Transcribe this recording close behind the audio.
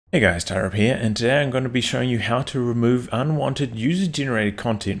Hey guys, Tyrup here, and today I'm going to be showing you how to remove unwanted user-generated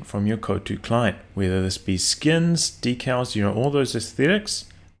content from your COH2 client, whether this be skins, decals, all those aesthetics,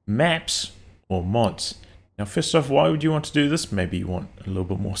 maps, or mods. Now first off, why would you want to do this? Maybe you want a little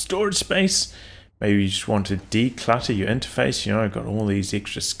bit more storage space, maybe you just want to declutter your interface. I've got all these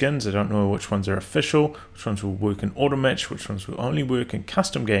extra skins, I don't know which ones are official, which ones will work in auto match, which ones will only work in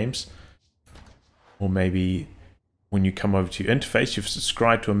custom games, or maybe when you come over to your interface, you've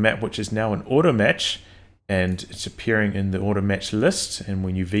subscribed to a map which is now an auto match and it's appearing in the auto match list, and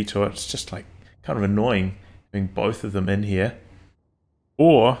when you veto it, it's just like kind of annoying having both of them in here.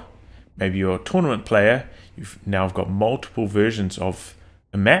 Or maybe you're a tournament player, you've now got multiple versions of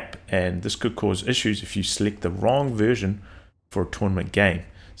a map, and this could cause issues if you select the wrong version for a tournament game.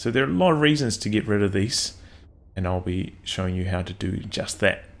 So there are a lot of reasons to get rid of these, and I'll be showing you how to do just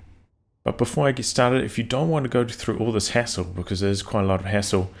that. But before I get started, if you don't want to go through all this hassle, because there's quite a lot of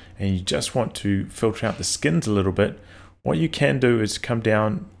hassle, and you just want to filter out the skins a little bit, what you can do is come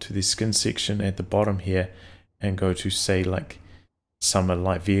down to the skin section at the bottom here and go to, say, like summer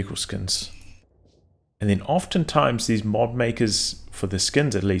light vehicle skins. And then oftentimes these mod makers, for the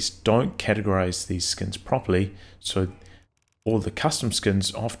skins at least, don't categorize these skins properly, so all the custom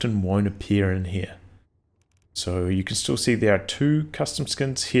skins often won't appear in here. So you can still see there are two custom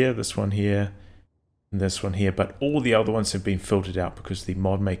skins here, this one here and this one here, but all the other ones have been filtered out because the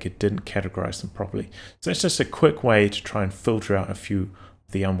mod maker didn't categorize them properly. So it's just a quick way to try and filter out a few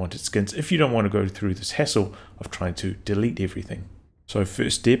of the unwanted skins if you don't want to go through this hassle of trying to delete everything. So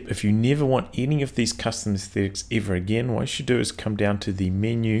first step, if you never want any of these custom aesthetics ever again, what you should do is come down to the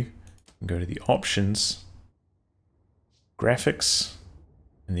menu and go to the options, graphics,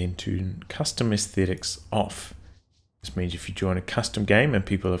 and then turn custom aesthetics off. This means if you join a custom game and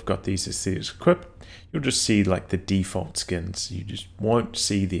people have got these aesthetics equipped, you'll just see like the default skins. You just won't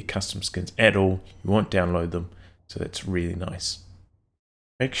see the custom skins at all. You won't download them. So that's really nice.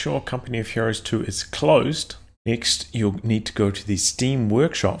 Make sure Company of Heroes 2 is closed. Next, you'll need to go to the Steam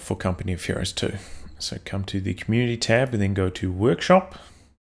workshop for Company of Heroes 2. So come to the community tab and then go to workshop.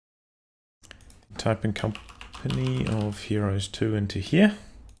 Type in Company of Heroes 2 into here.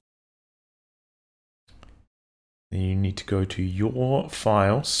 Then you need to go to your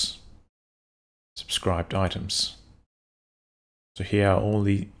files, subscribed items. So here are all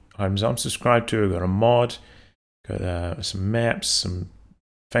the items I'm subscribed to. I've got a mod, got some maps, some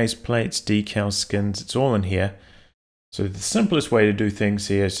faceplates, decals, skins, it's all in here. So the simplest way to do things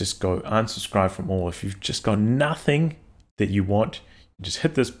here is just go unsubscribe from all. If you've just got nothing that you want, you just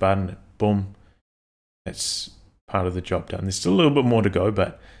hit this button, boom, that's part of the job done. There's still a little bit more to go,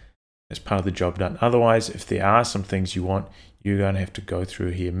 but as part of the job done. Otherwise, if there are some things you want, you're going to have to go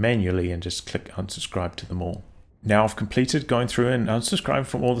through here manually and just click unsubscribe to them all. Now I've completed going through and unsubscribing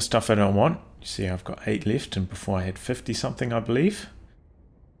from all the stuff I don't want. You see I've got 8 left, and before I had 50 something, I believe.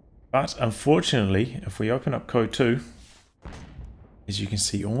 But unfortunately, if we open up COH2, as you can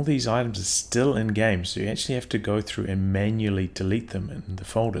see, all these items are still in game, so you actually have to go through and manually delete them in the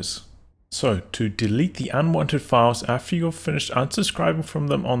folders. So to delete the unwanted files after you've finished unsubscribing from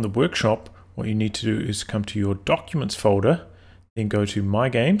them on the workshop, what you need to do is come to your documents folder, then go to My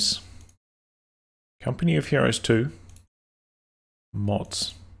Games, Company of Heroes 2,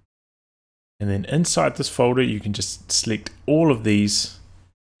 Mods. And then inside this folder, you can just select all of these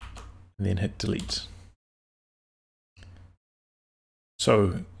and then hit delete.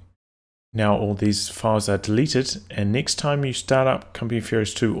 So now all these files are deleted, and next time you start up Company of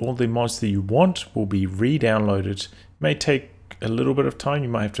Heroes 2, all the mods that you want will be re-downloaded. It may take a little bit of time, you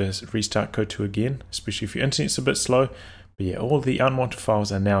might have to restart COH2 again, especially if your internet's a bit slow. But yeah, all the unwanted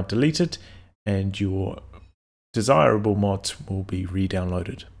files are now deleted and your desirable mods will be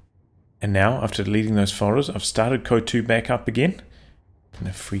re-downloaded. And now, after deleting those folders, I've started COH2 back up again. And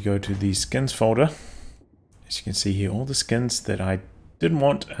if we go to the skins folder, as you can see here, all the skins that I didn't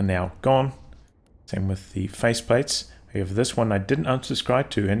want are now gone. Same with the faceplates. I have this one I didn't unsubscribe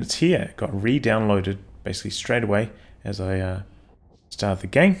to, and it's here. It got re-downloaded basically straight away as I started the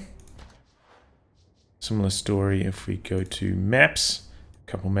game. Similar story if we go to maps.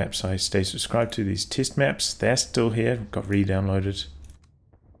 A couple maps I stay subscribed to, these test maps, they're still here, got re-downloaded.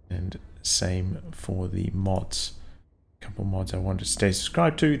 And same for the mods. A couple mods I wanted to stay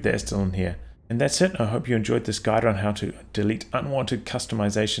subscribed to, they're still in here. And that's it. I hope you enjoyed this guide on how to delete unwanted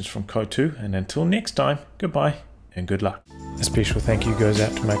customizations from COH2. And until next time, goodbye and good luck. A special thank you goes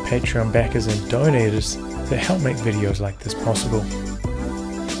out to my Patreon backers and donators that help make videos like this possible.